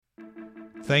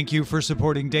Thank you for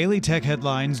supporting Daily Tech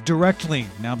Headlines directly.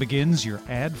 Now begins your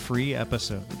ad-free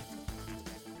episode.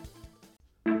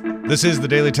 This is the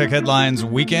Daily Tech Headlines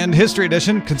Weekend History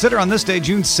Edition. Consider on this day,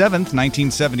 June 7th,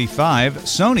 1975,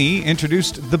 Sony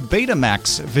introduced the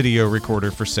Betamax video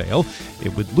recorder for sale.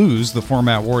 It would lose the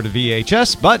format war to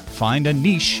VHS, but find a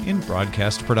niche in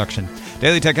broadcast production.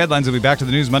 Daily Tech Headlines will be back to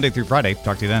the news Monday through Friday.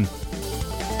 Talk to you then.